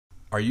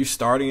Are you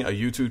starting a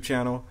YouTube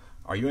channel?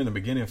 Are you in the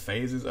beginning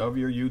phases of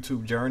your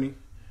YouTube journey?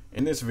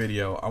 In this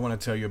video, I want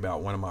to tell you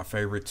about one of my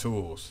favorite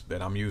tools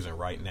that I'm using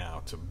right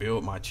now to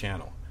build my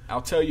channel.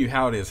 I'll tell you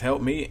how it has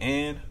helped me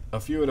and a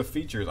few of the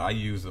features I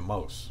use the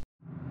most.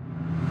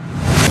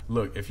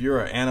 Look, if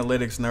you're an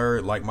analytics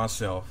nerd like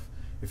myself,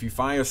 if you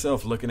find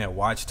yourself looking at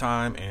watch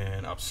time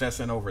and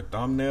obsessing over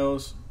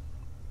thumbnails,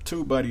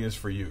 TubeBuddy is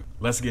for you.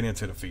 Let's get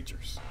into the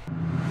features.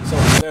 So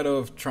instead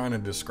of trying to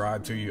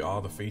describe to you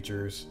all the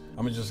features,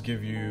 I'm gonna just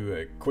give you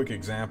a quick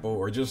example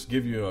or just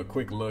give you a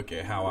quick look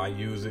at how I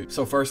use it.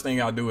 So first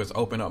thing I'll do is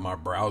open up my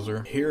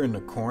browser. Here in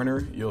the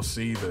corner, you'll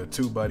see the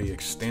TubeBuddy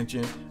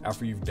extension.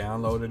 After you've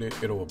downloaded it,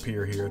 it'll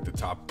appear here at the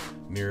top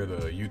near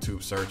the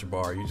YouTube search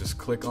bar. You just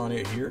click on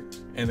it here.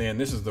 And then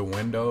this is the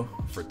window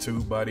for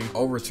TubeBuddy.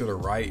 Over to the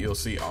right, you'll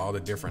see all the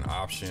different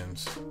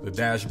options. The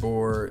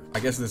dashboard, I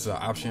guess this is an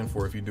option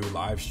for if you do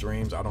live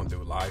streams. I don't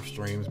do live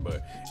streams,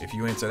 but if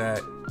you into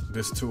that,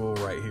 this tool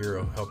right here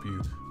will help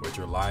you with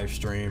your live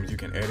streams. You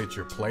can edit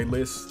your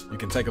playlist. You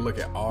can take a look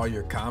at all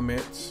your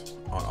comments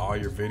on all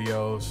your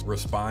videos,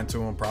 respond to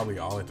them probably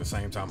all at the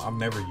same time. I've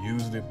never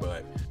used it,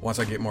 but once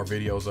I get more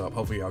videos up,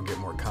 hopefully I'll get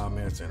more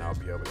comments and I'll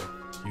be able to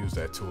use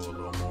that tool a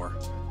little more.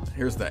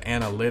 Here's the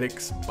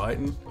analytics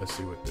button. Let's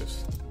see what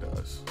this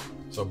does.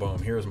 So boom,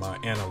 here's my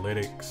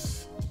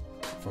analytics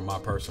from my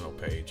personal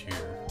page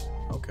here.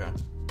 Okay,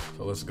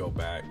 so let's go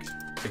back.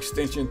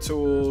 Extension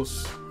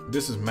tools.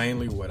 This is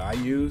mainly what I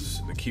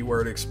use: the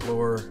Keyword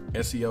Explorer,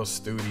 SEO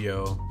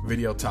Studio,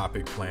 Video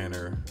Topic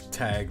Planner,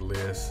 Tag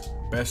List,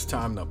 Best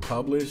Time to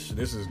Publish.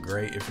 This is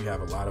great if you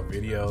have a lot of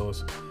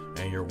videos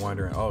and you're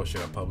wondering, oh,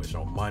 should I publish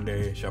on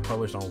Monday? Should I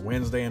publish on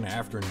Wednesday in the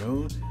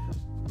afternoon?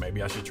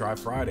 Maybe I should try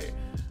Friday.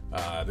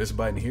 This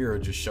button here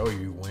will just show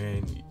you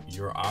when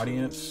your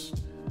audience,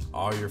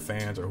 all your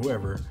fans or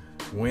whoever,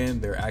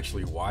 when they're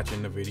actually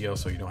watching the video,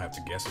 so you don't have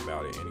to guess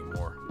about it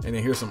anymore. And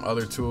then here's some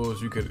other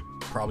tools you could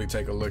probably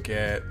take a look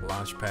at.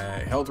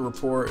 Launchpad, Health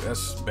Report,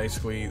 that's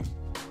basically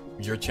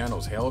your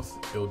channel's health.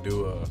 It'll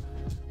do a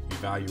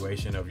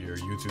evaluation of your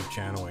YouTube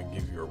channel and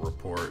give you a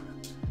report.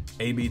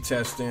 A/B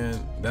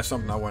testing, that's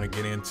something I want to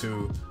get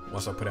into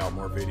once I put out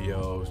more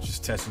videos,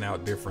 just testing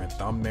out different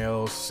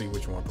thumbnails, see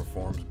which one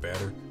performs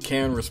better.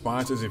 Canned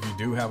responses, if you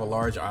do have a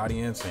large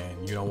audience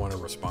and you don't want to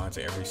respond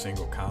to every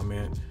single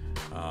comment,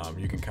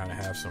 you can kind of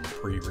have some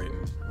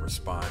pre-written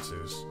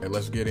responses. And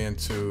let's get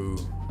into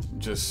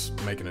just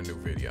making a new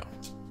video.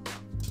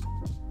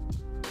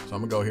 So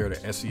I'm gonna go here to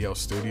SEO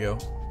Studio.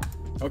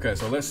 Okay,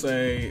 so let's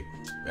say,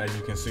 as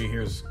you can see,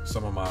 here's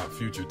some of my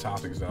future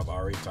topics that I've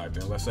already typed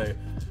in. Let's say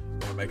I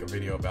want to make a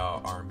video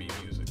about R&B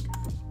music.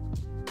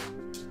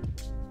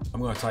 I'm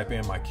going to type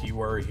in my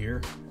keyword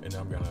here and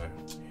I'm going to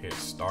hit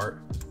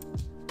start.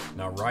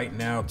 Now right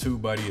now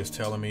TubeBuddy is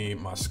telling me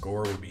my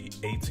score would be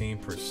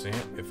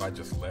 18% if I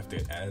just left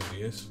it as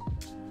is.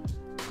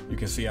 You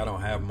can see I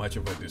don't have much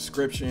of a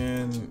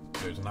description.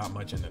 There's not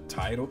much in the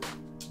title.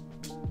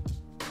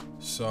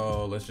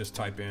 So let's just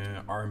type in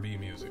R&B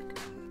music.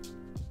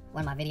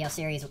 One of my video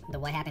series, the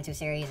What Happened To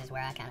series, is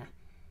where I kind of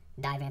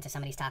dive into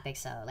some of these topics.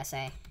 So let's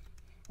say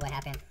what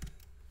happened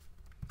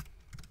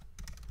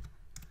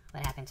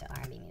to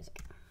R&B music.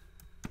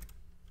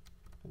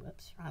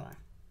 Whoops, wrong one.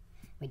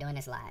 We're doing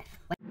this live.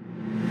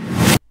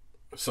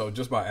 So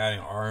just by adding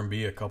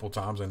R&B a couple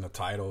times in the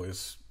title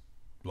is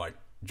like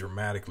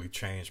dramatically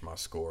changed my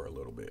score a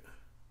little bit.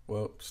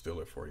 Well, still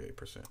at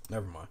 48%.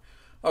 Never mind.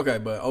 Okay,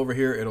 but over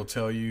here it'll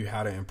tell you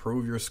how to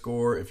improve your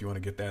score if you want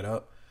to get that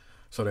up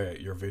so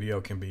that your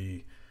video can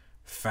be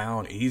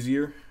found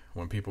easier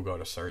when people go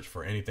to search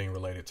for anything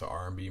related to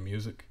R&B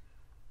music.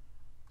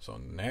 So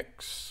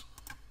next.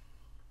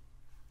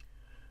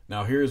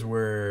 Now here's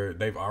where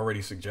they've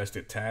already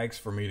suggested tags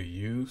for me to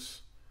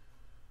use.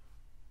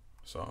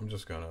 So I'm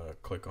just gonna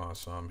click on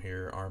some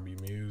here. R&B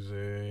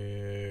music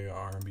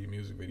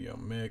video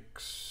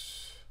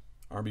mix,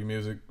 R&B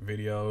music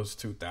videos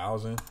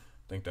 2000. I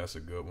think that's a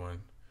good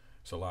one.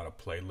 It's a lot of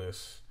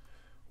playlists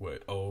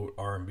with old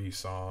R&B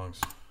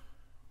songs.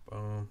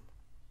 Boom,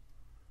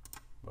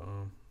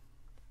 boom.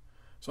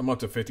 So I'm up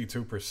to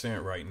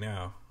 52% right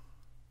now.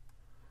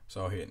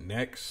 So I'll hit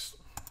next.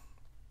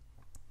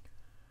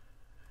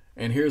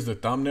 And here's the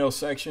thumbnail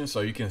section,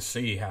 so you can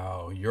see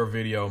how your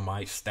video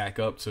might stack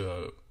up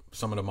to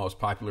some of the most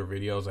popular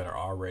videos that are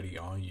already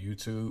on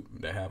YouTube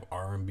that have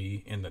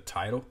R&B in the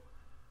title.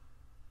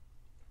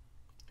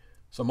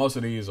 So most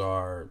of these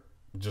are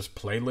just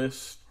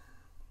playlists.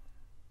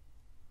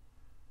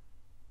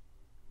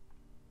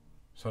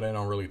 So they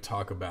don't really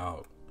talk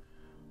about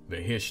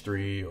the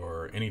history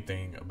or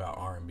anything about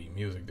R&B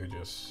music. They're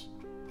just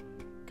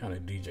kind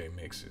of DJ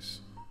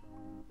mixes.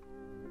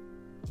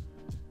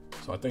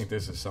 So I think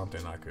this is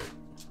something I could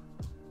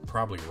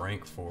probably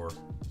rank for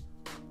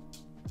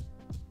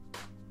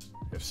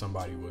if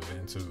somebody was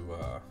into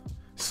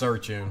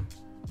searching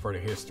for the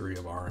history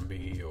of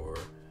R&B or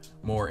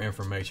more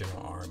information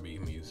on R&B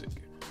music.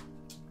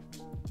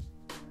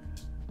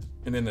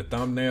 And then the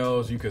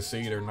thumbnails, you can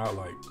see they're not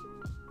like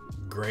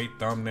great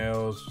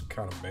thumbnails,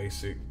 kind of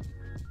basic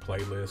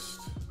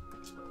playlist.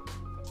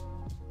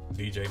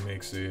 DJ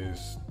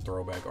mixes,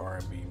 throwback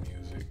R&B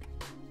music.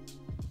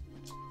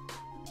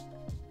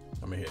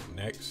 I'm gonna hit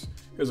next.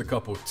 Here's a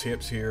couple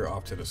tips here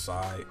off to the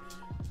side,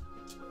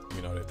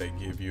 you know, that they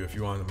give you if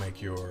you want to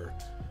make your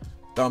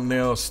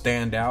thumbnail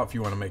stand out, if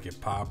you want to make it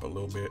pop a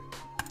little bit.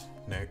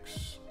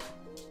 Next.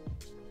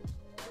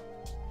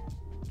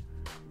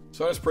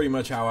 So that's pretty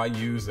much how I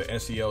use the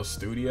SEO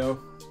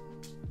Studio.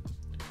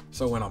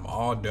 So when I'm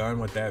all done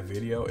with that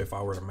video, if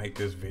I were to make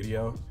this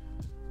video,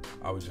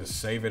 I would just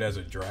save it as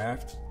a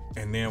draft,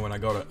 and then when I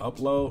go to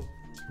upload,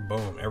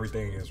 boom,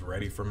 everything is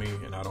ready for me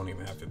and I don't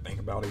even have to think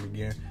about it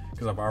again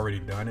because I've already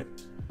done it.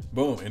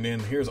 Boom, and then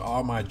here's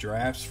all my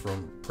drafts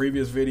from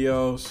previous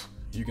videos.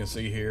 You can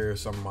see here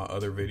some of my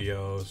other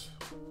videos.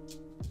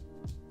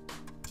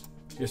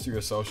 History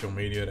of social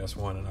media, that's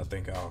one that I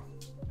think I'll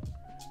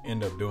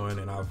end up doing,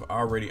 and I've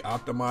already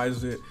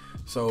optimized it,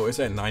 so it's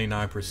at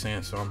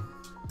 99%, so I'm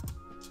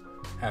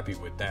happy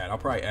with that. I'll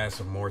probably add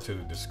some more to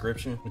the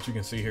description, but you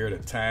can see here the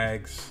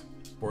tags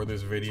for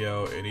this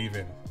video. It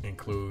even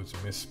includes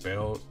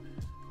misspelled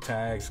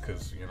tags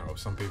because, you know,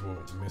 some people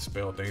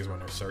misspell things when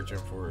they're searching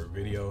for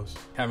videos.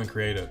 Haven't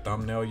created a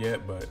thumbnail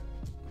yet, but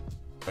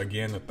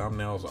again, the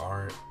thumbnails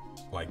aren't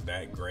like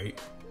that great.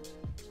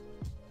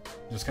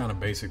 Just kind of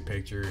basic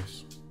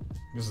pictures.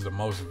 This is the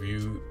most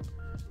viewed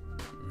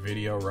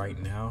video right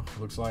now,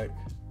 looks like.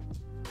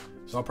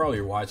 So I'll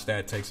probably watch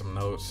that, take some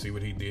notes, see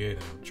what he did,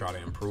 and try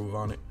to improve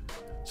on it.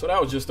 So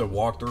that was just a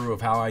walkthrough of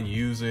how I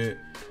use it.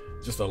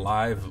 Just a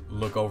live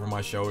look over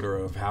my shoulder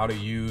of how to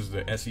use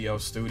the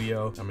SEO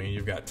Studio. I mean,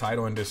 you've got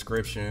title and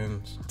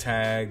descriptions,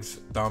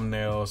 tags,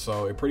 thumbnails.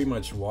 So it pretty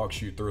much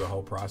walks you through the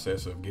whole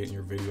process of getting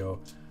your video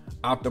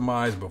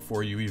optimized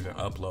before you even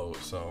upload.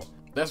 So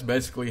that's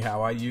basically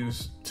how I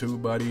use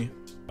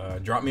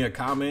TubeBuddy. Drop me a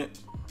comment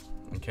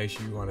in case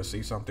you want to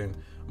see something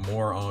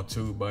more on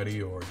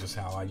TubeBuddy, or just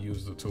how I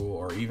use the tool,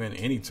 or even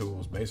any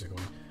tools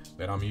basically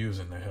that I'm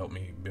using to help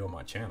me build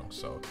my channel.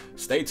 So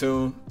stay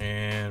tuned,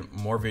 and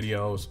more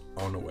videos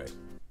on the way.